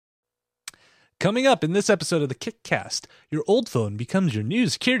Coming up in this episode of the Kickcast, your old phone becomes your new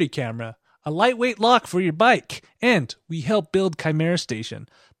security camera, a lightweight lock for your bike, and we help build Chimera Station.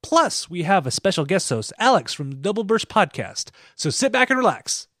 Plus, we have a special guest host, Alex from the Double Burst Podcast. So sit back and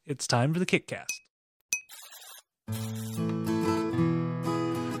relax. It's time for the Kickcast.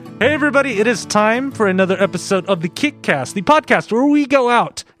 Hey everybody, it is time for another episode of the Kickcast, the podcast where we go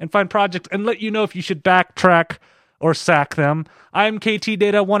out and find projects and let you know if you should backtrack or sack them. I'm KT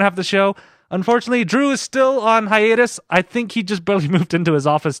Data, one half of the show. Unfortunately, Drew is still on hiatus. I think he just barely moved into his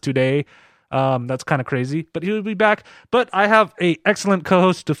office today. That's kind of crazy, but he will be back. But I have an excellent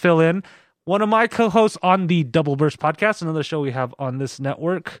co-host to fill in. One of my co-hosts on the Double Burst Podcast, another show we have on this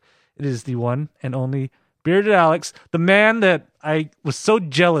network. It is the one and only Bearded Alex, the man that I was so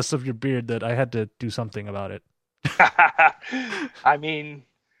jealous of your beard that I had to do something about it. I mean,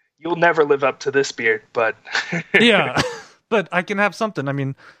 you'll never live up to this beard, but... Yeah, but I can have something. I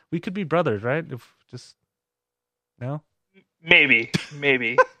mean, we could be brothers, right? If just... No? Maybe.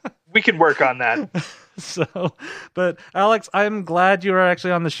 We can work on that. So, but Alex, I'm glad you are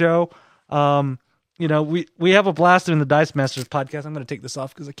actually on the show. You know, we have a blast in the Dice Masters podcast. I'm going to take this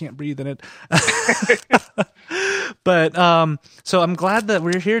off because I can't breathe in it. But so I'm glad that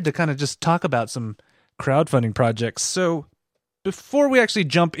we're here to kind of just talk about some crowdfunding projects. So before we actually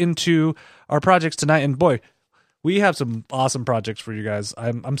jump into our projects tonight, and boy, we have some awesome projects for you guys.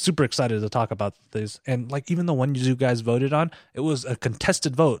 I'm super excited to talk about this. And like even the one you guys voted on, it was a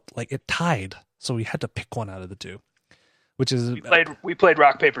contested vote. Like it tied, so we had to pick one out of the two. Which is we played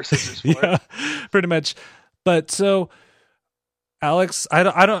rock paper scissors for yeah, it. Pretty much. But so, Alex, I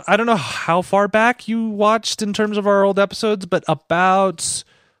don't know how far back you watched in terms of our old episodes, but about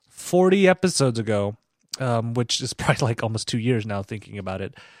 40 episodes ago, which is probably like almost 2 years now. Thinking about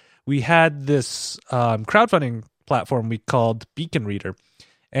it, we had this crowdfunding platform we called Beacon Reader,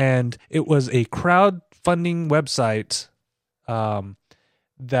 and it was a crowdfunding website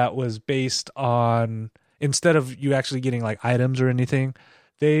that was based on. Instead of you actually getting like items or anything,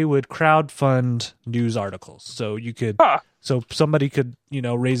 they would crowdfund news articles. So you could, so somebody could,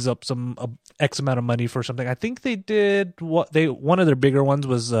 raise up some X amount of money for something. I think they did one of their bigger ones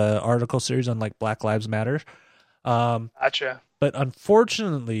was an article series on like Black Lives Matter. Gotcha. But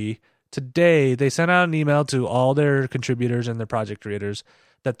unfortunately, today they sent out an email to all their contributors and their project creators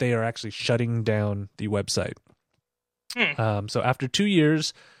that they are actually shutting down the website. So after 2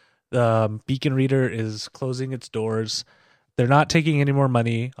 years, Beacon Reader is closing its doors. They're not taking any more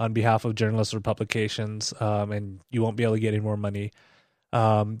money on behalf of journalists or publications, and you won't be able to get any more money.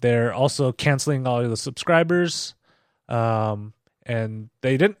 They're also canceling all of the subscribers, and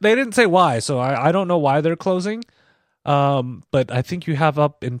they didn't say why, so I don't know why they're closing. But I think you have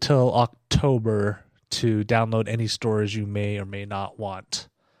up until October to download any stories you may or may not want.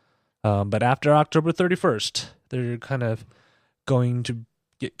 But after October 31st, they're kind of going to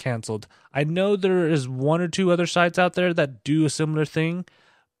get canceled. I know there is one or two other sites out there that do a similar thing,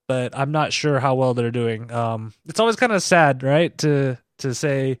 but I'm not sure how well they're doing. It's always kind of sad, right, to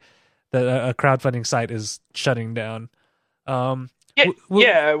say that a crowdfunding site is shutting down. I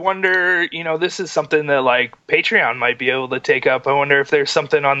wonder, this is something that like Patreon might be able to take up. I wonder if there's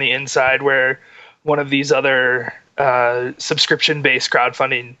something on the inside where one of these other subscription-based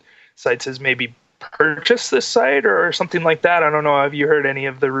crowdfunding sites has maybe purchase this site or something like that. I don't know. Have you heard any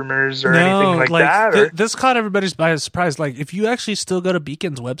of the rumors or anything like that? Or? This caught everybody by surprise. Like, if you actually still go to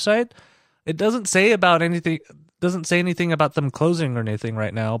Beacon's website, it doesn't say about anything. Doesn't say anything about them closing or anything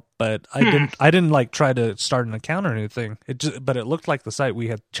right now. But I didn't like try to start an account or anything. But it looked like the site we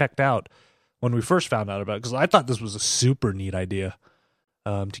had checked out when we first found out about it, because I thought this was a super neat idea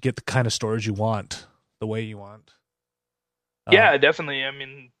to get the kind of storage you want, the way you want. Yeah, definitely. I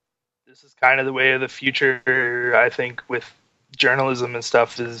mean, this is kind of the way of the future, I think, with journalism and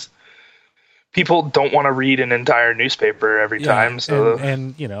stuff, is people don't want to read an entire newspaper every time. So,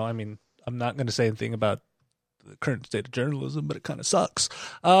 and I mean, I'm not going to say anything about the current state of journalism, but it kind of sucks.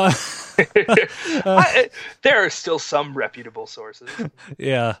 There are still some reputable sources.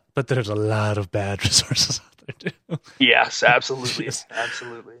 Yeah, but there's a lot of bad resources out there too. Yes, absolutely. Yes.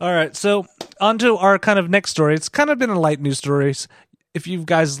 Absolutely. All right, so on to our kind of next story. It's kind of been a light news story. If you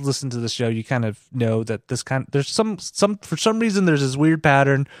guys listen to the show, you kind of know that there's some for some reason there's this weird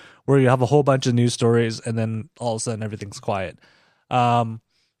pattern where you have a whole bunch of news stories and then all of a sudden everything's quiet.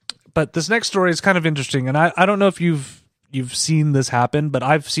 But this next story is kind of interesting, and I don't know if you've seen this happen, but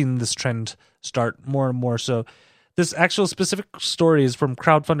I've seen this trend start more and more. So this actual specific story is from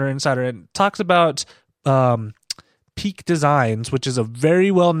Crowdfunder Insider, and it talks about Peak Designs, which is a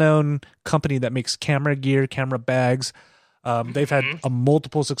very well-known company that makes camera gear, camera bags. They've had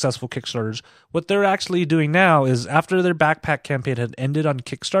multiple successful Kickstarters. What they're actually doing now is, after their backpack campaign had ended on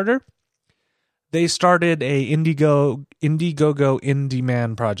Kickstarter, they started a Indiegogo In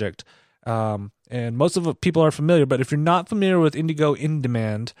Demand project. And most of the people are familiar, but if you're not familiar with Indiegogo In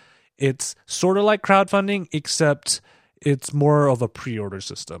Demand, it's sort of like crowdfunding, except it's more of a pre-order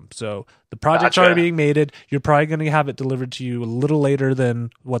system. So the project's already being made. You're probably going to have it delivered to you a little later than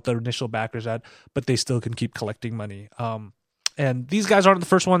what the initial backers had, but they still can keep collecting money. And these guys aren't the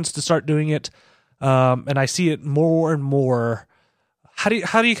first ones to start doing it. And I see it more and more. How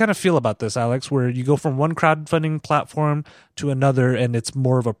do you kind of feel about this, Alex, where you go from one crowdfunding platform to another and it's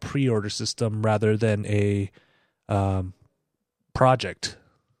more of a pre-order system rather than a project?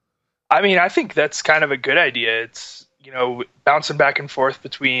 I mean, I think that's kind of a good idea. It's, bouncing back and forth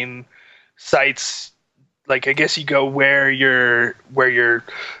between sites. Like, I guess you go where your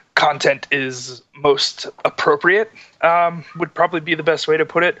content is most appropriate, would probably be the best way to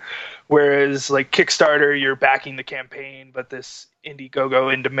put it. Whereas like Kickstarter, you're backing the campaign, but this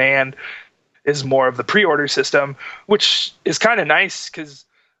Indiegogo In Demand is more of the pre-order system, which is kind of nice because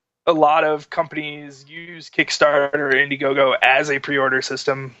a lot of companies use Kickstarter or Indiegogo as a pre-order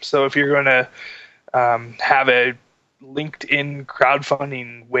system. So if you're going to have a LinkedIn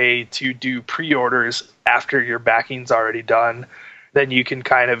crowdfunding way to do pre-orders after your backing's already done, then you can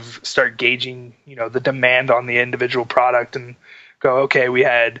kind of start gauging, the demand on the individual product and go, okay, we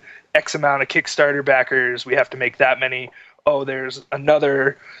had X amount of Kickstarter backers, we have to make that many. Oh, there's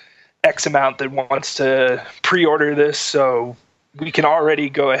another X amount that wants to pre-order this, so we can already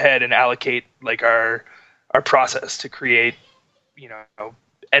go ahead and allocate like our process to create,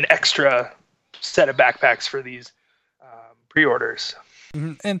 an extra set of backpacks for these pre-orders.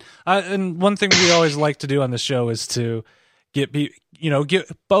 And one thing we always like to do on the show is to get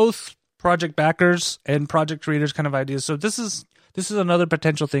both project backers and project creators kind of ideas. So this is another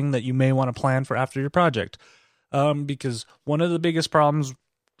potential thing that you may want to plan for after your project, because one of the biggest problems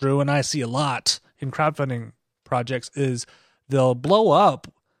Drew and I see a lot in crowdfunding projects is they'll blow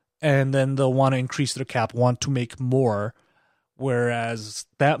up and then they'll want to increase their cap, want to make more, whereas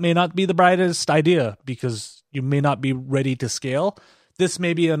that may not be the brightest idea because you may not be ready to scale. This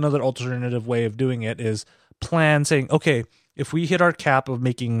may be another alternative way of doing it, is plan saying, okay, if we hit our cap of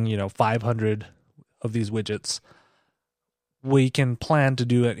making 500 of these widgets, we can plan to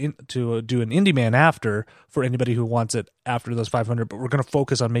do an In Demand after for anybody who wants it after those 500, but we're going to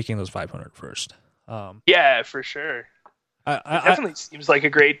focus on making those 500 first. Yeah, for sure. It definitely seems like a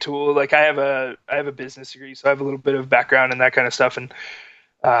great tool. Like I have a business degree, so I have a little bit of background in that kind of stuff, and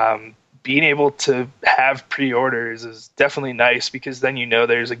being able to have pre-orders is definitely nice because then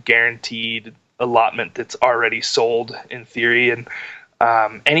there's a guaranteed allotment that's already sold in theory. And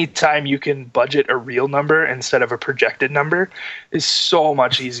anytime you can budget a real number instead of a projected number is so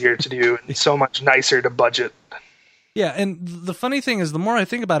much easier to do and so much nicer to budget. Yeah, and the funny thing is, the more I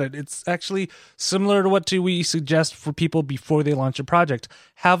think about it, it's actually similar to what we suggest for people before they launch a project.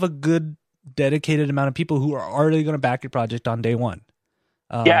 Have a good, dedicated amount of people who are already going to back your project on day one.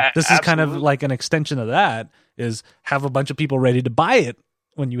 This is kind of like an extension of that, is have a bunch of people ready to buy it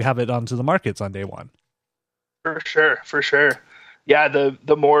when you have it onto the markets on day one. For sure. Yeah,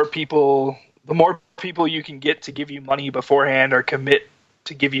 the more people you can get to give you money beforehand or commit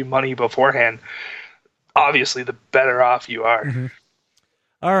to give you money beforehand, obviously the better off you are. Mm-hmm.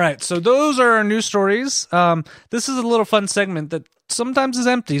 All right, so those are our news stories. This is a little fun segment that sometimes is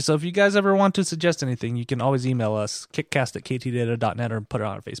empty, so if you guys ever want to suggest anything, you can always email us, kickcast@ktdata.net, or put it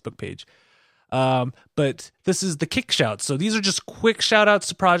on our Facebook page. But this is the Kick Shouts. So these are just quick shout-outs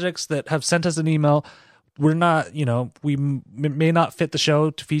to projects that have sent us an email. We're not, we may not fit the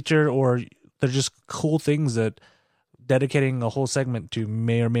show to feature, or they're just cool things that dedicating a whole segment to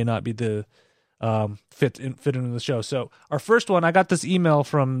may or may not be the fit into the show. So our first one, I got this email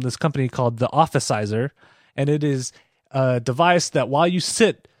from this company called The Officizer, and it is a device that while you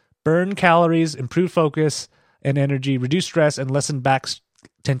sit, burn calories, improve focus and energy, reduce stress, and lessen back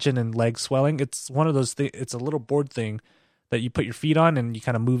tension and leg swelling. It's one of those things. It's a little board thing that you put your feet on and you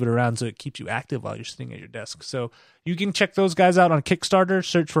kind of move it around so it keeps you active while you're sitting at your desk. So you can check those guys out on Kickstarter.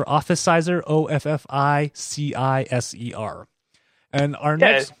 Search for Officizer, OFFICISER. And our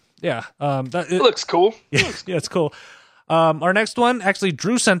next... Yeah. It looks cool. Yeah, it's cool. Our next one, actually,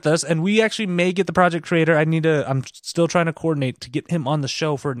 Drew sent this, and we actually may get the project creator. I'm still trying to coordinate to get him on the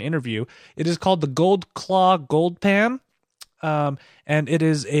show for an interview. It is called the Gold Claw Gold Pan. And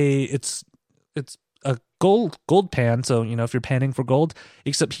it's a gold pan. So, if you're panning for gold,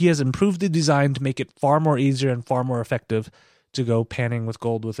 except he has improved the design to make it far more easier and far more effective to go panning with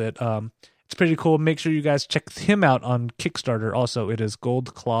gold with it. It's It's pretty cool. Make sure you guys check him out on Kickstarter. Also, it is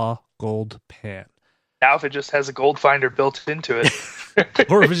Gold Claw Gold Pan. Now, if it just has a gold finder built into it,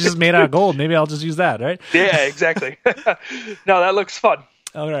 or if it's just made out of gold, maybe I'll just use that, right? Yeah, exactly. No, that looks fun.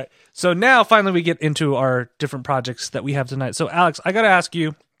 All right. So now, finally, we get into our different projects that we have tonight. So, Alex, I got to ask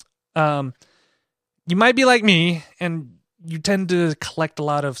you, you might be like me, and you tend to collect a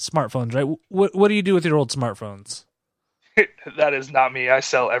lot of smartphones, right? What do you do with your old smartphones? That is not me. I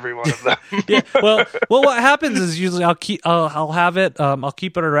sell every one of them. Yeah. Well, what happens is usually I'll have it, I'll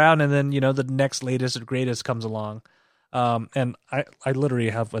keep it around, and then the next latest or greatest comes along, and I literally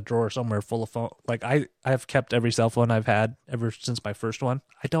have a drawer somewhere full of phone. Like I've kept every cell phone I've had ever since my first one.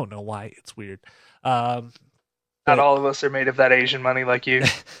 I don't know why. It's weird. Not all of us are made of that Asian money like you.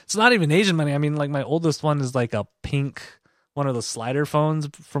 It's not even Asian money. I mean, like my oldest one is like a pink, one of the slider phones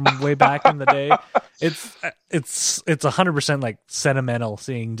from way back in the day. It's 100% like sentimental,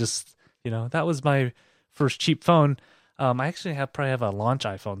 seeing just that was my first cheap phone. I actually probably have a launch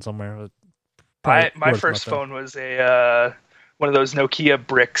iPhone somewhere. My first phone was a one of those Nokia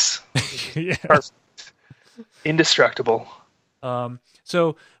bricks. Yeah. Perfect. Indestructible.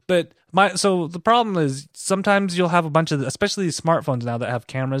 So the problem is sometimes you'll have a bunch of, especially these smartphones now that have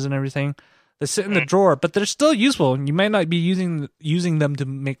cameras and everything. They sit in the drawer, but they're still useful. You might not be using them to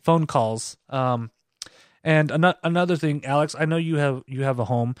make phone calls. And another thing, Alex, I know you have a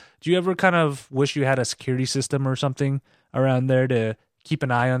home. Do you ever kind of wish you had a security system or something around there to keep an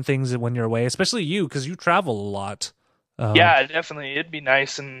eye on things when you're away, especially you, because you travel a lot? Yeah, definitely. It'd be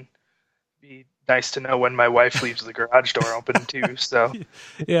nice to know when my wife leaves the garage door open too. So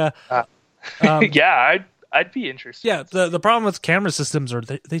yeah, yeah, I'd be interested. Yeah, the problem with camera systems are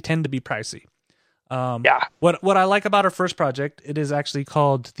they tend to be pricey. Yeah. What I like about our first project, it is actually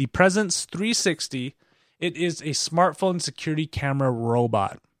called the Presence 360. It is a smartphone security camera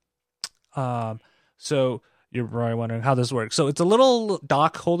robot. So you're probably wondering how this works. So it's a little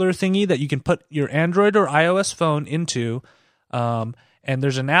dock holder thingy that you can put your Android or iOS phone into, and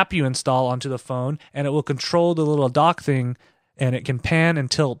there's an app you install onto the phone, and it will control the little dock thing, and it can pan and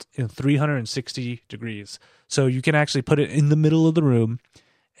tilt in 360 degrees. So you can actually put it in the middle of the room,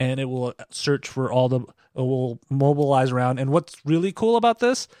 and it will search for it will mobilize around. And what's really cool about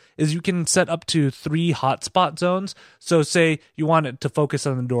this is you can set up to 3 hotspot zones. So say you want it to focus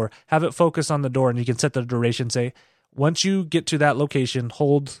on the door, have it focus on the door, and you can set the duration. Say, once you get to that location,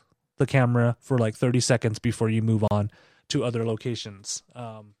 hold the camera for like 30 seconds before you move on to other locations.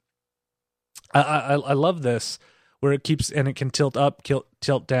 I love this, where it keeps, and it can tilt up,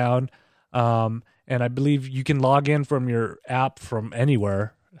 tilt down. And I believe you can log in from your app from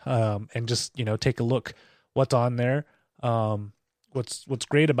anywhere, and just, take a look what's on there. What's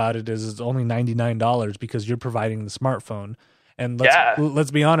great about it is it's only $99 because you're providing the smartphone. And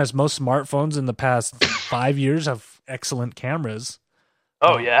let's be honest, most smartphones in the past 5 years have excellent cameras.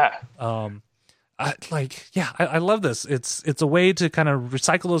 Oh yeah. I love this. It's a way to kind of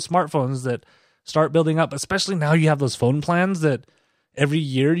recycle those smartphones that start building up, especially now you have those phone plans that every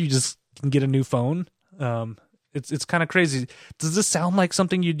year you just can get a new phone. It's kind of crazy. Does this sound like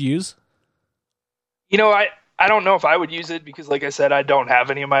something you'd use? I don't know if I would use it because, like I said, I don't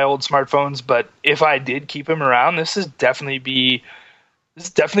have any of my old smartphones, but if I did keep them around, this is definitely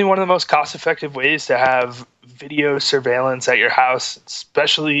one of the most cost-effective ways to have video surveillance at your house,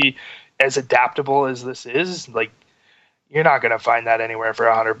 especially as adaptable as this is. Like, you're not going to find that anywhere for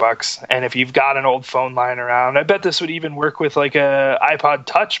 $100. And if you've got an old phone lying around, I bet this would even work with like a iPod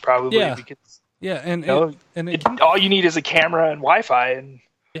Touch probably. Yeah. Because all you need is a camera and Wi-Fi, and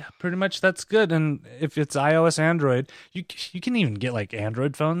yeah, pretty much that's good. And if it's iOS, Android, you can even get like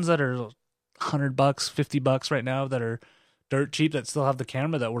Android phones that are $100, $50 right now that are dirt cheap that still have the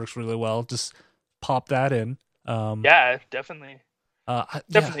camera that works really well. Just pop that in. Yeah, definitely.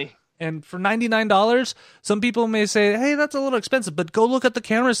 Definitely. Yeah. And for $99, some people may say, hey, that's a little expensive, but go look at the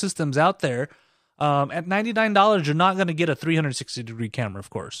camera systems out there. At $99, you're not going to get a 360-degree camera, of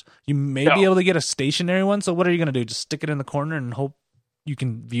course. You may be able to get a stationary one, so what are you going to do? Just stick it in the corner and hope you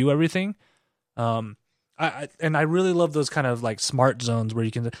can view everything? I really love those kind of like smart zones where you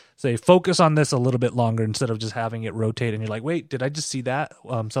can say, focus on this a little bit longer instead of just having it rotate, and you're like, wait, did I just see that?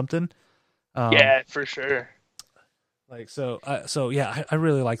 Something? Yeah, for sure. Yeah, I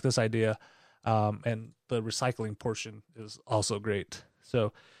really like this idea, and the recycling portion is also great.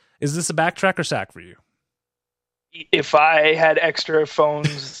 So, is this a backtrack or sack for you? If I had extra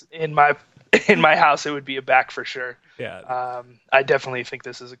phones in my house, it would be a back for sure. Yeah. I definitely think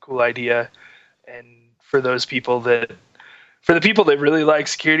this is a cool idea, and for the people that really like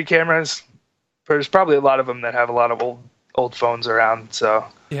security cameras, there's probably a lot of them that have a lot of old old phones around. So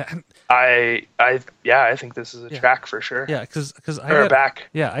Yeah. I think this is a track for sure. Yeah, because or a back.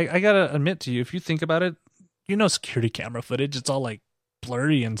 Yeah, I gotta admit to you, if you think about it, security camera footage, it's all like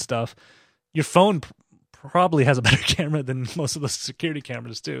blurry and stuff. Your phone probably has a better camera than most of the security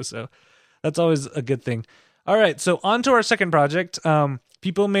cameras too, so that's always a good thing. All right, so on to our second project.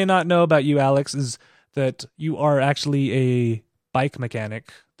 People may not know about you, Alex, is that you are actually a bike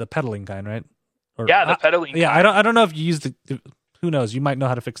mechanic, the pedaling kind, right? The pedaling. Yeah, kind. I don't know if you use the. Who knows? You might know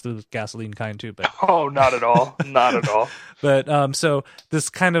how to fix the gasoline kind too, but not at all, not at all. But so this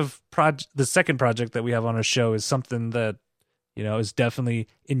kind of the second project that we have on our show is something that is definitely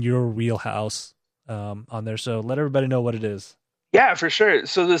in your wheelhouse on there. So let everybody know what it is. Yeah, for sure.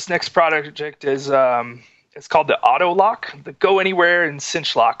 So this next project is it's called the Auto Lock, the Go Anywhere and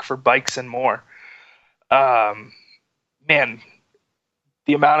Cinch Lock for bikes and more. Man,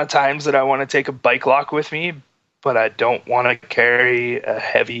 the amount of times that I want to take a bike lock with me, but I don't want to carry a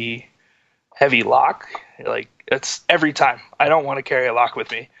heavy lock. Like, it's every time. I don't want to carry a lock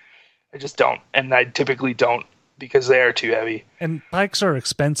with me. I just don't. And I typically don't because they are too heavy. And bikes are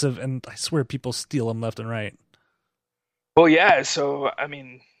expensive, and I swear people steal them left and right. Well, yeah. So, I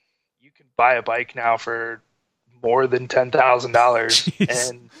mean, you can buy a bike now for more than $10,000.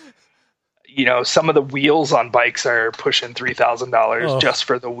 And, some of the wheels on bikes are pushing $3,000 just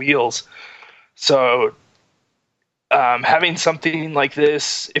for the wheels. So, having something like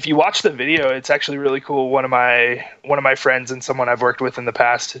this, if you watch the video, it's actually really cool. One of my friends and someone I've worked with in the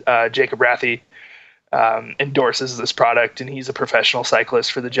past, Jacob Rathy, endorses this product, and he's a professional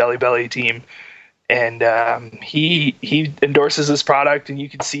cyclist for the Jelly Belly team. And he endorses this product, and you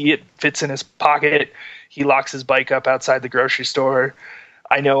can see it fits in his pocket. He locks his bike up outside the grocery store.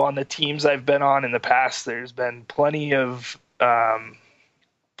 I know on the teams I've been on in the past, there's been plenty of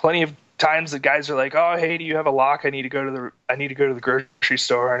times that guys are like, "Oh, hey, do you have a lock? I need to go to the grocery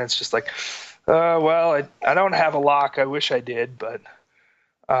store." And it's just like, well, I don't have a lock. I wish I did, but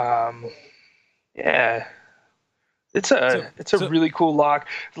yeah, it's a really cool lock.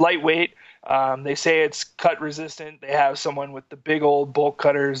 Lightweight. They say it's cut resistant. They have someone with the big old bolt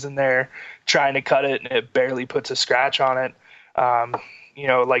cutters in there trying to cut it, and it barely puts a scratch on it.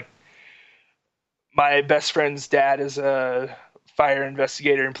 Like my best friend's dad is a fire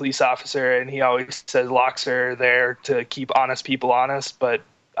investigator and police officer, and he always says locks are there to keep honest people honest, but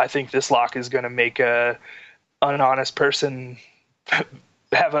I think this lock is going to make a unhonest person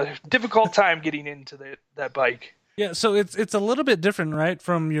have a difficult time getting into that bike. Yeah, so it's a little bit different, right,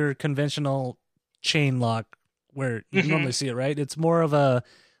 from your conventional chain lock where you normally see it, right? It's more of a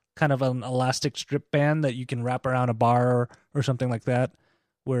kind of an elastic strip band that you can wrap around a bar or something like that.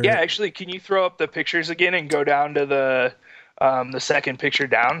 Yeah, actually, can you throw up the pictures again and go down to the second picture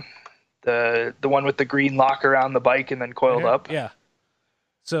down, the one with the green lock around the bike and then coiled up? Yeah.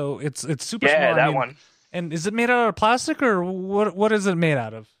 So it's super small. Yeah, that one. And is it made out of plastic, or what is it made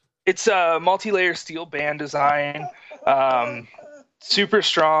out of? It's a multi-layer steel band design, super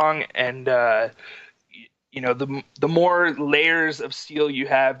strong, and the more layers of steel you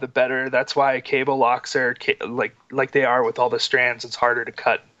have, the better. That's why cable locks are like they are with all the strands. It's harder to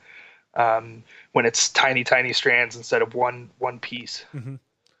cut when it's tiny strands instead of one piece. Mm-hmm.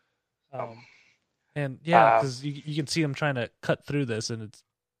 And yeah, because you can see them trying to cut through this, and it's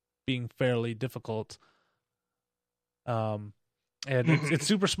being fairly difficult. And it's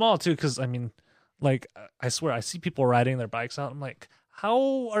super small too, because I mean, like, I swear I see people riding their bikes out. I'm like,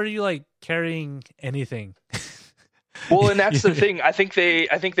 how are you like carrying anything? Well, and that's the thing. I think they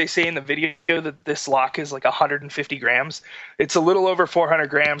say in the video that this lock is like 150 grams. It's a little over 400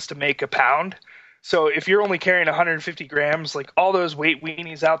 grams to make a pound. So if you're only carrying 150 grams, like all those weight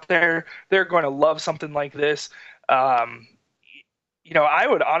weenies out there, they're going to love something like this. I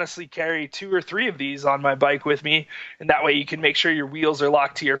would honestly carry 2 or 3 of these on my bike with me, and that way you can make sure your wheels are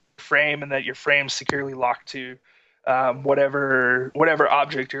locked to your frame and that your frame's securely locked to whatever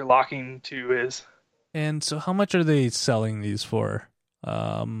object you're locking to is. And so how much are they selling these for?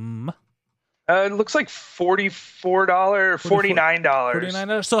 It looks like $44, $49.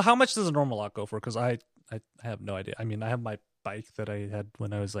 $49. So how much does a normal lock go for? Because I have no idea. I mean, I have my bike that I had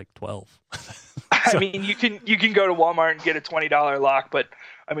when I was like 12. I mean, you can go to Walmart and get a $20 lock, but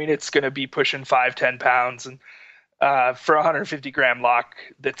I mean, it's going to be pushing 5-10 pounds, and for a 150 gram lock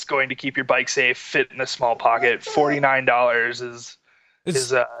that's going to keep your bike safe, fit in a small pocket, $49 is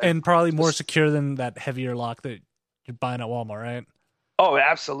and probably more secure than that heavier lock that you're buying at Walmart, right? Oh,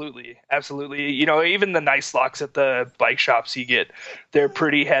 absolutely. Even the nice locks at the bike shops you get, they're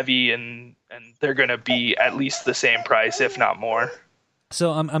pretty heavy, and they're going to be at least the same price, if not more.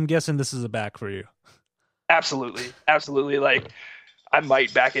 So I'm guessing this is a back for you. Absolutely. Like, I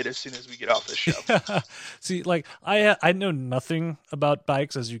might back it as soon as we get off this show. See, like I know nothing about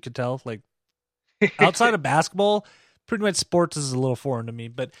bikes, as you can tell. Like outside of basketball, pretty much sports is a little foreign to me.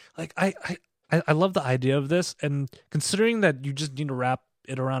 But like I love the idea of this, and considering that you just need to wrap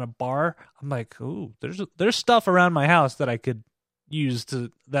it around a bar, I'm like, ooh, there's stuff around my house that I could use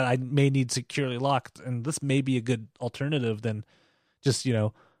that I may need securely locked, and this may be a good alternative than just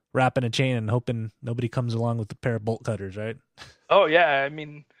wrapping a chain and hoping nobody comes along with a pair of bolt cutters, right? Oh yeah, I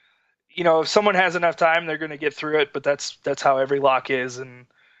mean, if someone has enough time, they're going to get through it. But that's how every lock is, and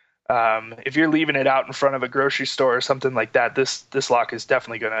if you're leaving it out in front of a grocery store or something like that, this lock is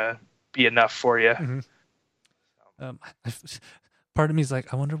definitely going to be enough for you. Mm-hmm. Part of me is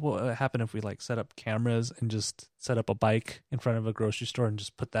like, I wonder what would happen if we like set up cameras and just set up a bike in front of a grocery store and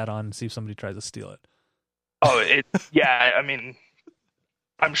just put that on and see if somebody tries to steal it. Oh, yeah. I mean,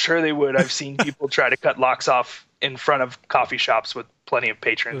 I'm sure they would. I've seen people try to cut locks off in front of coffee shops with plenty of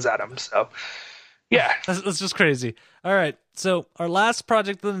patrons at them. So, yeah. That's just crazy. All right. So our last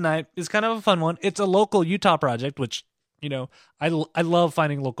project of the night is kind of a fun one. It's a local Utah project, which, I love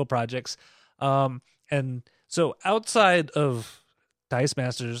finding local projects. And so outside of Dice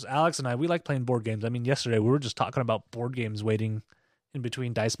Masters, Alex and we like playing board games. I mean, yesterday we were just talking about board games waiting in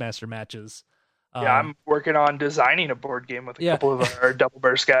between Dice Master matches. Yeah, I'm working on designing a board game with a couple of our Double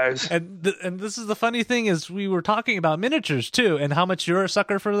Burst guys. And this is the funny thing is we were talking about miniatures too, and how much you're a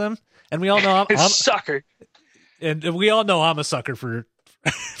sucker for them. And we all know I'm sucker. And we all know I'm a sucker for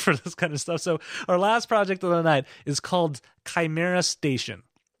this kind of stuff. So our last project of the night is called Chimera Station.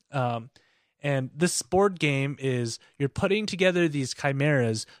 And this board game is you're putting together these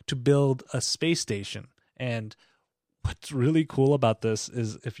chimeras to build a space station. And what's really cool about this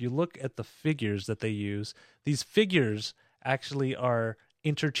is if you look at the figures that they use, these figures actually are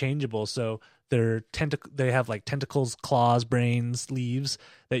interchangeable. So they have like tentacles, claws, brains, leaves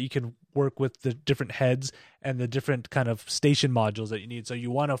that you can work with the different heads and the different kind of station modules that you need. So you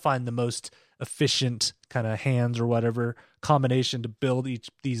want to find the most efficient kind of hands or whatever combination to build each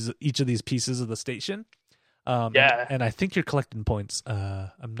of these pieces of the station. And I think you're collecting points.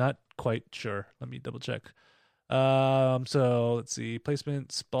 I'm not quite sure. Let me double check. So let's see,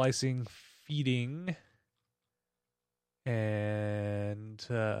 placement, splicing, feeding, and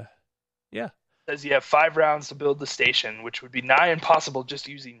yeah. Says you have 5 rounds to build the station, which would be nigh impossible just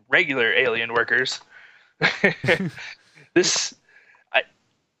using regular alien workers. I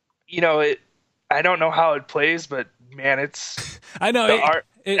don't know how it plays, but man, I know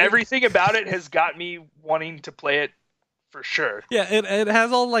everything about it has got me wanting to play it for sure. Yeah, it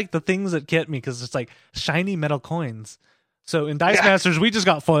has all like the things that get me because it's like shiny metal coins. So in Dice Masters, we just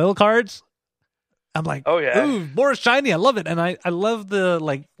got foil cards. I'm like, oh yeah, ooh, more shiny. I love it, and I love the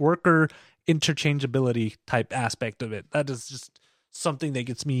like worker interchangeability type aspect of it. That is just something that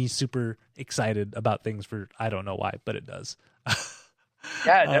gets me super excited about things for I don't know why, but it does.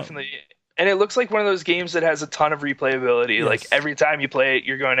 Yeah, definitely. And it looks like one of those games that has a ton of replayability. Yes. Like every time you play it,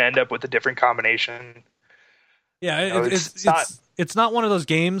 you're going to end up with a different combination. Yeah, it's not one of those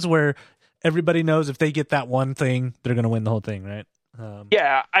games where everybody knows if they get that one thing, they're going to win the whole thing, right?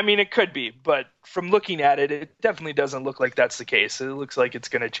 Yeah, I mean, it could be, but from looking at it, it definitely doesn't look like that's the case. It looks like it's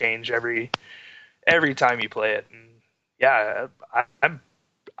going to change every time you play it. And yeah,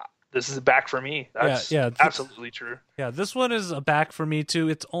 this is a back for me. That's absolutely true. Yeah, this one is a back for me too.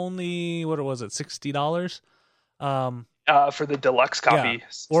 It's only, what was it, $60? For the deluxe copy. Yeah,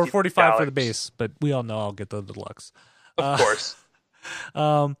 or $45 for the base, but we all know I'll get the deluxe. Of course.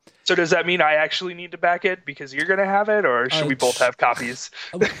 So does that mean I actually need to back it because you're going to have it, or should we both have copies?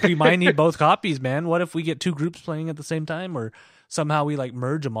 We might need both copies, man. What if we get 2 groups playing at the same time, or somehow we like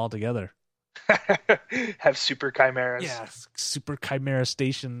merge them all together? Have super chimeras. Yeah, super chimera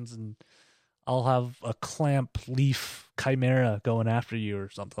stations, and I'll have a clamp leaf chimera going after you or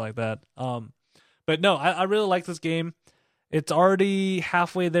something like that. But no, I really like this game. It's already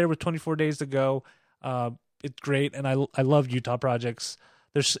halfway there with 24 days to go. It's great, and I love Utah projects.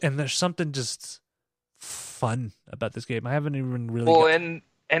 There's something just fun about this game. I haven't even really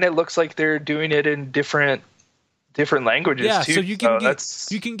and it looks like they're doing it in different languages too. So you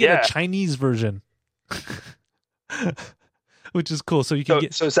can get a Chinese version, which is cool. So you can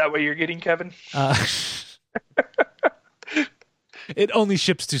So is that what you're getting, Kevin? It only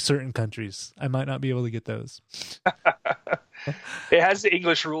ships to certain countries. I might not be able to get those. It has the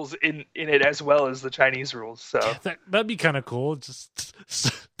English rules in it as well as the Chinese rules. So that'd be kind of cool. Just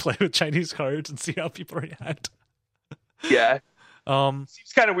play with Chinese cards and see how people react. Yeah.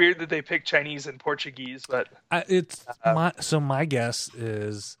 Seems kind of weird that they picked Chinese and Portuguese, but my guess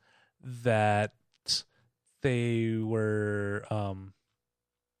is that they were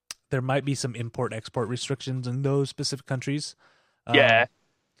there might be some import-export restrictions in those specific countries. Yeah.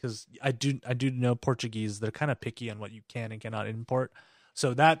 Because I do know Portuguese, they're kind of picky on what you can and cannot import.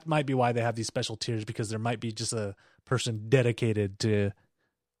 So that might be why they have these special tiers, because there might be just a person dedicated to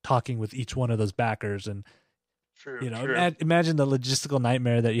talking with each one of those backers. And, True, imagine the logistical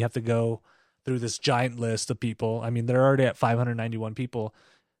nightmare that you have to go through this giant list of people. I mean, they're already at 591 people.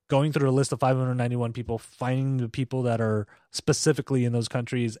 Going through a list of 591 people, finding the people that are specifically in those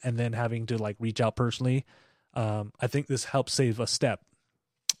countries, and then having to like reach out personally. I think this helps save a step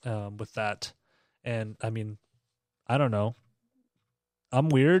with that. And I mean, I don't know. I'm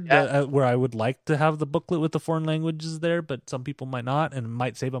weird where I would like to have the booklet with the foreign languages there, but some people might not, and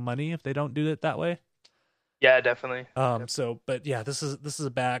might save them money if they don't do it that way. Yeah, definitely. So, but yeah, this is a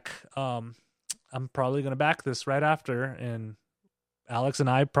back. I'm probably going to back this right after, and Alex and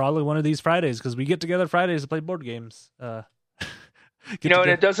I probably one of these Fridays, because we get together Fridays to play board games. And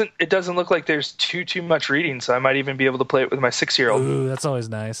it doesn't look like there's too much reading, so I might even be able to play it with my 6-year-old. Ooh, that's always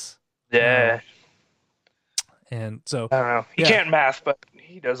nice. Yeah. And so I don't know. He can't math, but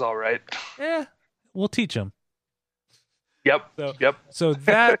he does all right. Yeah, we'll teach him. Yep. So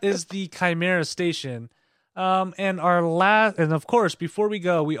that is the Chimera Station. And of course, before we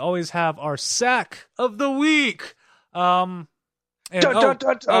go, we always have our sack of the week. Actually,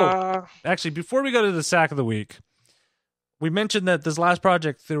 before we go to the sack of the week, we mentioned that this last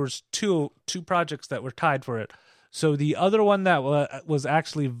project, there was two projects that were tied for it. So the other one that was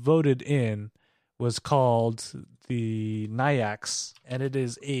actually voted in was called the Nyax, and it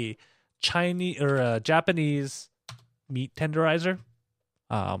is a Chinese or a Japanese meat tenderizer.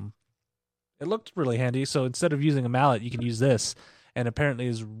 It looked really handy. So instead of using a mallet, you can use this, and apparently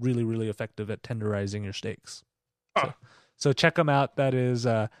is really, really effective at tenderizing your steaks. Huh. So check them out. That is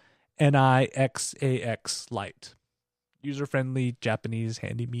Nixax Lite. User-friendly Japanese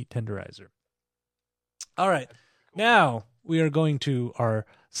handy meat tenderizer. All right. Now we are going to our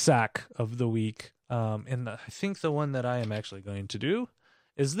sack of the week. And I think the one that I am actually going to do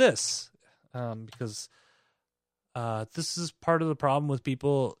is this. Because this is part of the problem with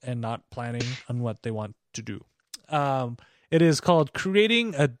people and not planning on what they want to do. It is called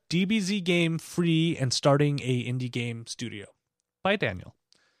Creating a DBZ Game Free and Starting a Indie Game Studio by Daniel.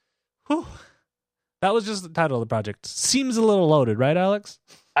 Whew. That was just the title of the project. Seems a little loaded, right, Alex?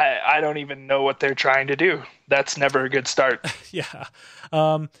 I don't even know what they're trying to do. That's never a good start. Yeah.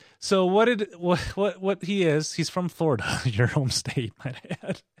 So what he is, he's from Florida, your home state, might I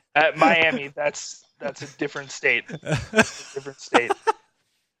add. At Miami, that's a different state.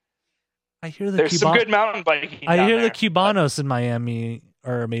 I hear there's some good mountain biking. I hear there. the Cubanos in Miami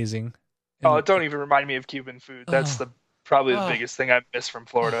are amazing. Oh, don't even remind me of Cuban food. That's probably the biggest thing I miss from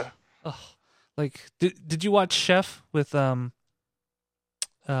Florida. Like, did you watch Chef with one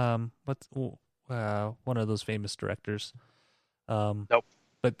of those famous directors? Nope.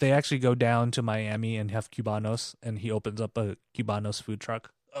 But they actually go down to Miami and have Cubanos, and he opens up a Cubanos food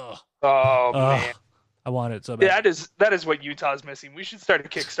truck. Oh man, I want it so bad. Yeah, that is what Utah's missing. We should start a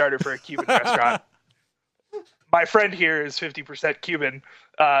Kickstarter for a Cuban restaurant. My friend here is 50% Cuban.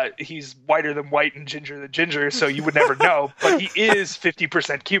 He's whiter than white and ginger than ginger, so you would never know. But he is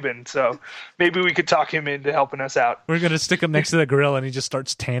 50% Cuban, so maybe we could talk him into helping us out. We're going to stick him next to the grill, and he just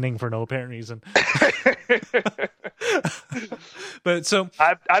starts tanning for no apparent reason. But so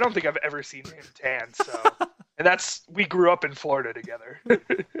I don't think I've ever seen him tan, so... And we grew up in Florida together.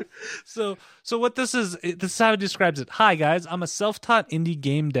 So what this is how it describes it. Hi guys, I'm a self-taught indie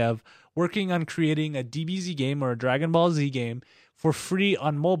game dev working on creating a DBZ game or a Dragon Ball Z game for free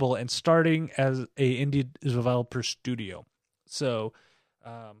on mobile and starting as a indie developer studio. So,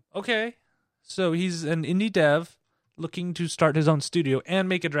 okay. So he's an indie dev looking to start his own studio and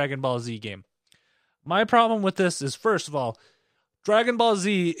make a Dragon Ball Z game. My problem with this is, first of all, Dragon Ball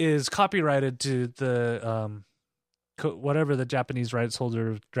Z is copyrighted to the whatever the Japanese rights holder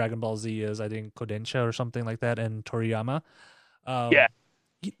of Dragon Ball Z is. I think Kodensha or something like that, and Toriyama. Yeah.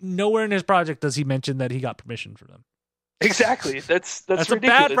 Nowhere in his project does he mention that he got permission from them. Exactly. That's ridiculous. A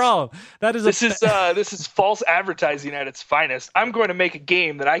bad problem. This is false advertising at its finest. I'm going to make a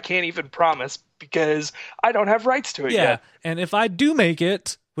game that I can't even promise because I don't have rights to it yet. And if I do make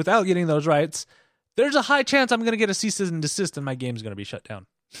it without getting those rights, there's a high chance I'm going to get a cease and desist and my game's going to be shut down.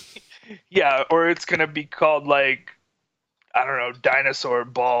 Yeah, or it's going to be called, like, I don't know, Dinosaur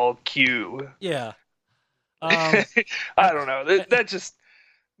Ball Q. Yeah. I don't know. That just,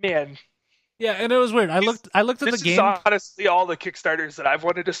 man. Yeah, and it was weird. I looked at the game. This is honestly all the Kickstarters that I've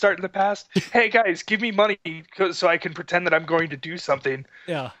wanted to start in the past. Hey, guys, give me money so I can pretend that I'm going to do something.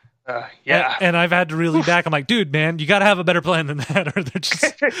 Yeah. Yeah. And I've had to reel you back. I'm like, dude, man, you got to have a better plan than that, or they're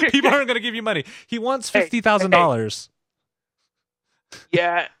just people aren't going to give you money. He wants $50,000.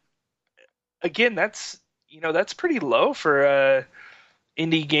 Yeah. Again, that's pretty low for a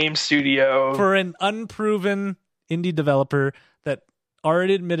indie game studio, for an unproven indie developer that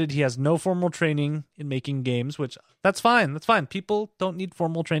already admitted he has no formal training in making games. Which that's fine. That's fine. People don't need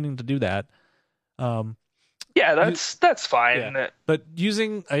formal training to do that. Yeah, that's fine. Yeah. But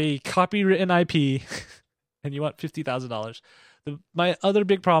using a copywritten IP and you want $50,000. My other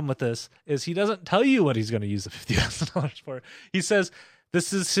big problem with this is he doesn't tell you what he's going to use the $50,000 for. He says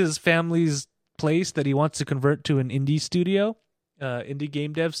this is his family's place that he wants to convert to an indie studio, indie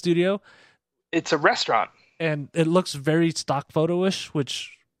game dev studio. It's a restaurant. And it looks very stock photo-ish,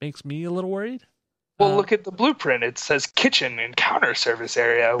 which makes me a little worried. Well, look at the blueprint. It says kitchen and counter service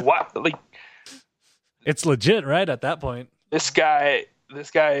area. What? Like, it's legit, right? At that point, this guy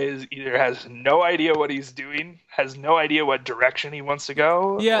is either has no idea what he's doing, has no idea what direction he wants to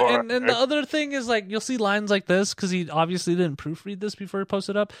go. Yeah, and the other thing is, like, you'll see lines like this because he obviously didn't proofread this before he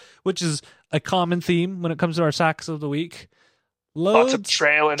posted up, which is a common theme when it comes to our sacks of the week. Lots of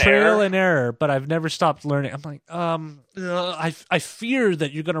trial and error, but I've never stopped learning. I'm like, I fear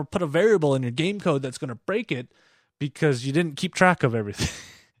that you're going to put a variable in your game code that's going to break it because you didn't keep track of everything.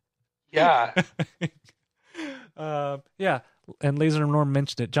 Yeah. Yeah. And Laser Norm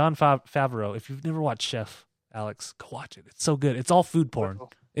mentioned it. Jon Favreau. If you've never watched Chef, Alex, go watch it. It's so good. It's all food porn.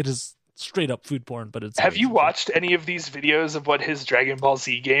 It is straight up food porn, but it's... Have you watched any of these videos of what his Dragon Ball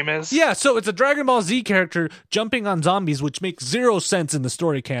Z game is? Yeah, so it's a Dragon Ball Z character jumping on zombies, which makes zero sense in the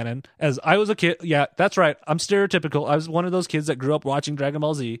story canon. As I was a kid... Yeah, that's right. I'm stereotypical. I was one of those kids that grew up watching Dragon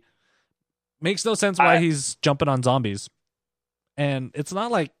Ball Z. Makes no sense why he's jumping on zombies. And it's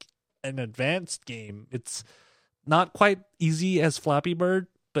not like an advanced game. It's not quite easy as Flappy Bird,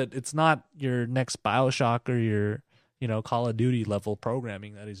 but it's not your next BioShock or your, Call of Duty level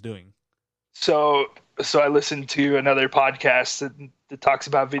programming that he's doing. So I listened to another podcast that talks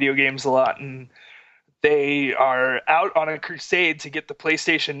about video games a lot, and they are out on a crusade to get the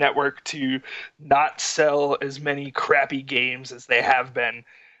PlayStation Network to not sell as many crappy games as they have been.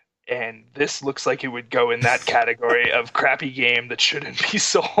 And this looks like it would go in that category of crappy game that shouldn't be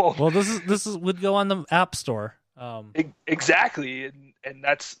sold. Well, this would go on the App Store. Exactly, and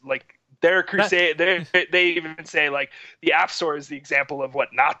that's like their crusade. They even say like the App Store is the example of what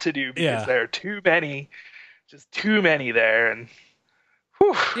not to do because there are too many there, and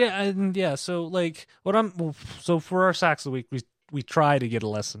whew. Yeah. So like so for our Sacks of the Week, we try to get a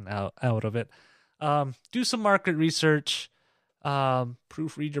lesson out of it. Do some market research.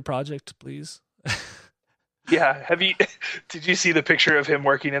 Proofread your project, please. Yeah. Did you see the picture of him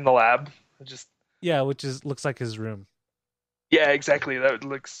working in the lab? Which looks like his room. Yeah, exactly.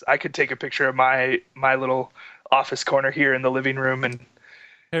 I could take a picture of my little office corner here in the living room, and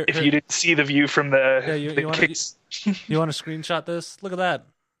if you didn't see the view from the kicks. You want to screenshot this? Look at that.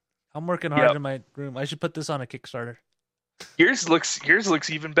 I'm working hard in my room. I should put this on a Kickstarter. Yours looks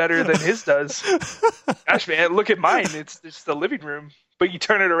even better than his does. Gosh, man, look at mine. It's the living room, but you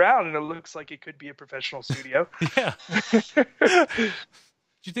turn it around and it looks like it could be a professional studio. Yeah. Do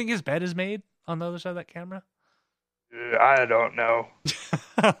you think his bed is made on the other side of that camera? I don't know.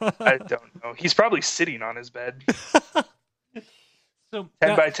 He's probably sitting on his bed. So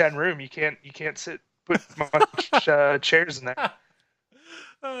 10 by 10 room. You can't put much chairs in there.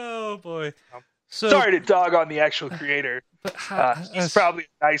 Oh boy. So, sorry to dog on the actual creator. He's probably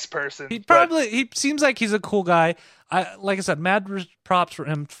a nice person. He seems like he's a cool guy. Like I said, mad props for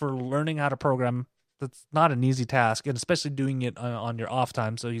him for learning how to program. That's not an easy task, and especially doing it on your off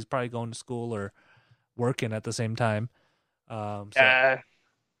time. So he's probably going to school or working at the same time. But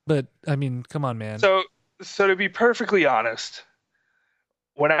I mean, come on, man. So to be perfectly honest,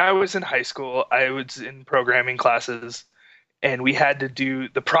 when I was in high school, I was in programming classes, and we had to do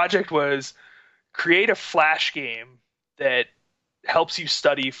the project was create a Flash game that helps you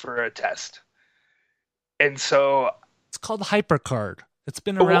study for a test. And so it's called HyperCard. It's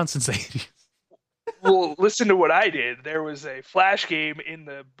been around since the 80s. Well, listen to what I did. There was a Flash game in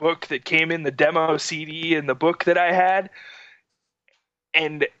the book that came in the demo CD in the book that I had.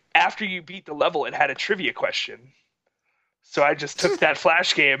 And after you beat the level, it had a trivia question. So I just took that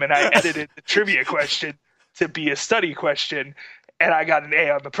Flash game and I edited the trivia question to be a study question. And I got an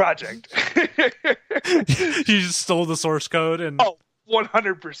A on the project. You just stole the source code and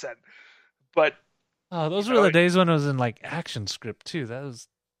 100%. But those were the days when it was in like ActionScript too. That was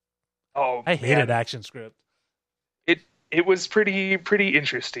I hated ActionScript. It was pretty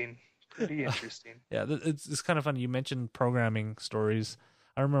interesting. Pretty interesting. Yeah, it's kind of funny. You mentioned programming stories.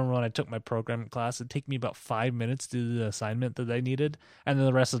 I remember when I took my programming class, it'd take me about 5 minutes to do the assignment that I needed. And then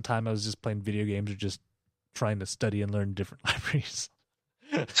the rest of the time I was just playing video games or just trying to study and learn different libraries.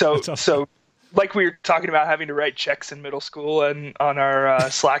 So like we were talking about having to write checks in middle school and on our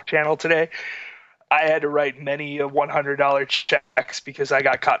Slack channel today, I had to write many $100 checks because I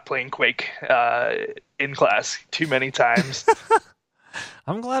got caught playing Quake in class too many times.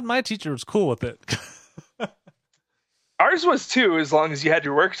 I'm glad my teacher was cool with it. Ours was too, as long as you had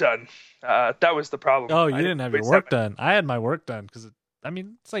your work done. That was the problem. Oh, you didn't have your work done. I had my work done because,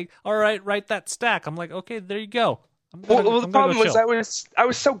 it's like, all right, write that stack. I'm like, okay, there you go. The problem was I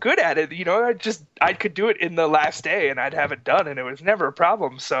was so good at it. I could do it in the last day and I'd have it done, and it was never a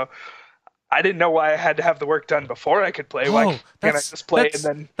problem. So I didn't know why I had to have the work done before I could play. Why can't I just play and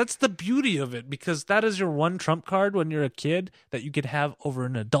then? That's the beauty of it, because that is your one trump card when you're a kid that you could have over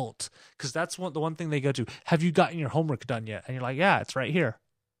an adult. Because that's the one thing they go to. Have you gotten your homework done yet? And you're like, yeah, it's right here.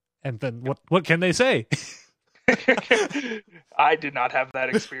 And then what can they say? I did not have that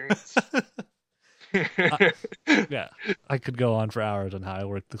experience. Yeah, I could go on for hours on how I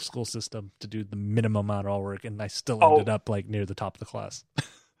worked the school system to do the minimum amount of work, and I still ended up like near the top of the class.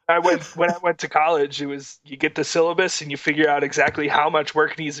 When I went to college, it was you get the syllabus and you figure out exactly how much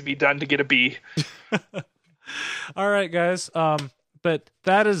work needs to be done to get a B. All right, guys. But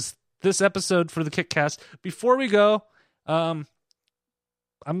that is this episode for the Kickcast. Before we go, I'm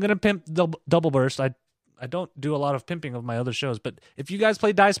gonna pimp Double Burst. I don't do a lot of pimping of my other shows, but if you guys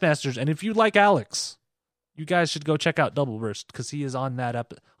play Dice Masters and if you like Alex, you guys should go check out Double Burst because he is on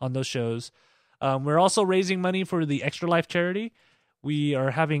on those shows. We're also raising money for the Extra Life charity. We are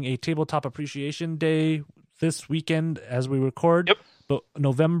having a tabletop appreciation day this weekend as we record. Yep. But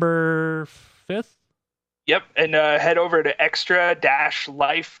November 5th. Yep. And head over to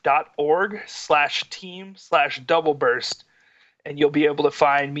extra-life.org/team/doubleburst, and you'll be able to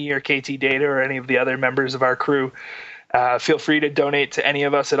find me or KT Data or any of the other members of our crew. Feel free to donate to any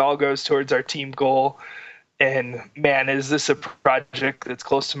of us. It all goes towards our team goal. And man, is this a project that's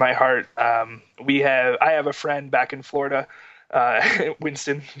close to my heart. I have a friend back in Florida,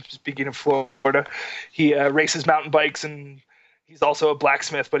 Winston, speaking of Florida, he races mountain bikes, and he's also a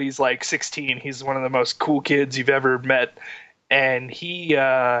blacksmith, but he's like 16. He's one of the most cool kids you've ever met. And he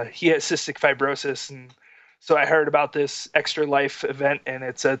has cystic fibrosis. And so I heard about this Extra Life event, and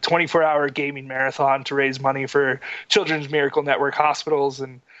it's a 24-hour gaming marathon to raise money for Children's Miracle Network hospitals.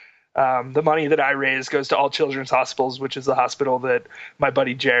 And the money that I raise goes to All Children's Hospitals, which is the hospital that my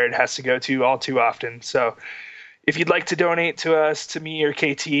buddy Jared has to go to all too often. So if you'd like to donate to us, to me or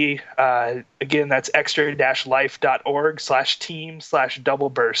KT, again, that's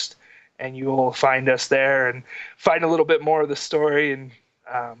extra-life.org/team/doubleburst. And you will find us there and find a little bit more of the story. And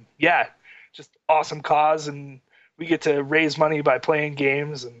just awesome cause. And we get to raise money by playing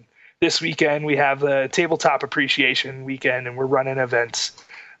games. And this weekend we have the Tabletop Appreciation Weekend, and we're running events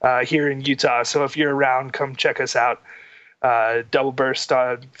here in Utah. So if you're around, come check us out. Double Burst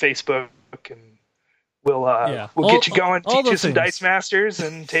on Facebook, and we'll get you going, teach you some Dice Masters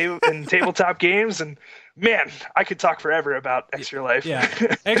and tabletop games. And man, I could talk forever about Extra Life. Yeah,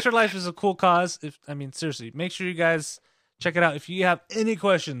 Extra Life is a cool cause. Seriously, make sure you guys check it out. If you have any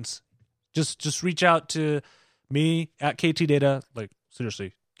questions, just reach out to me at KT Data. Like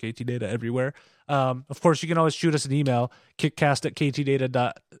seriously, KT Data everywhere. Of course, you can always shoot us an email,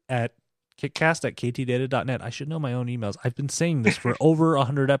 kickcast@ktdata.net. I should know my own emails. I've been saying this for over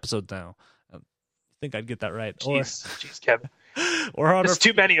 100 episodes now. I think I'd get that right. Jeez, Kevin. There's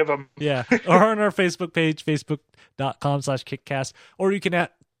too many of them. Yeah. Or on our Facebook page, facebook.com/kickcast. Or you can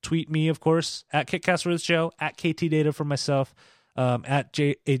tweet me, of course, at Kickcast for the show, at KT Data for myself, at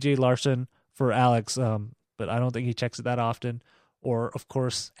AJ Larson for Alex. But I don't think he checks it that often. Or, of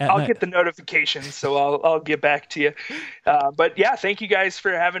course, I'll get the notifications, so I'll get back to you. But yeah, thank you guys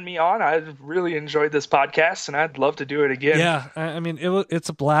for having me on. I've really enjoyed this podcast, and I'd love to do it again. Yeah, it's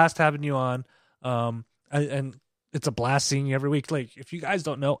a blast having you on, and it's a blast seeing you every week. Like, if you guys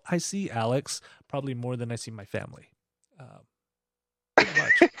don't know, I see Alex probably more than I see my family. Pretty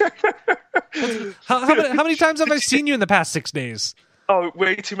much. How many times have I seen you in the past 6 days? Oh,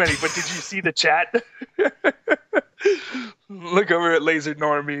 way too many. But did you see the chat? Look over at Laser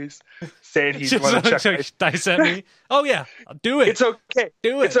Normies saying he's want to check Dice at me. Oh yeah, I'll do it. It's okay.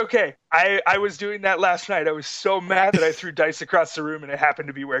 Do it. It's okay. I was doing that last night. I was so mad that I threw dice across the room, and it happened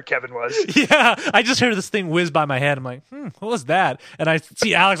to be where Kevin was. Yeah, I just heard this thing whiz by my head. I'm like, what was that? And I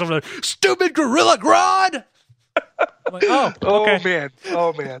see Alex over there. Stupid Gorilla Grodd. I'm like, okay.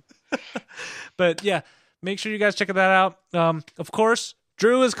 Oh man. But yeah, make sure you guys check that out. Of course,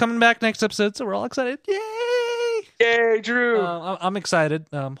 Drew is coming back next episode, so we're all excited. Yay! Yay, Drew! I'm excited.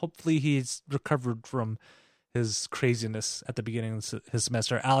 Hopefully he's recovered from his craziness at the beginning of his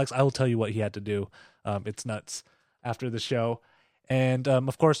semester. Alex, I will tell you what he had to do. It's nuts after the show. And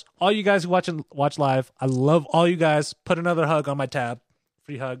of course, all you guys who watch live, I love all you guys. Put another hug on my tab.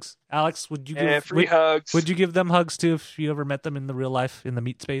 Free hugs. Alex, would you give hugs? Would you give them hugs too if you ever met them in the real life in the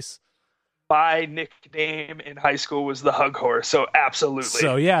meet space? My nickname in high school was the Hug Horse, so absolutely.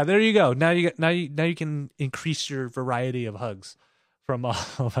 So yeah, there you go. Now you can increase your variety of hugs from all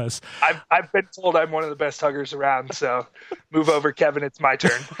of us. I've been told I'm one of the best huggers around, so move over, Kevin. It's my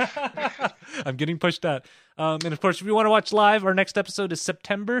turn. I'm getting pushed out. And of course, if you want to watch live, our next episode is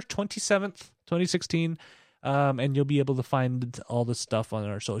September 27th, 2016. And you'll be able to find all the stuff on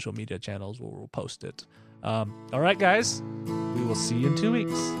our social media channels where we'll post it. All right, guys. We will see you in 2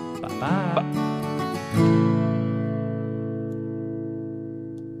 weeks. Bye-bye. Bye.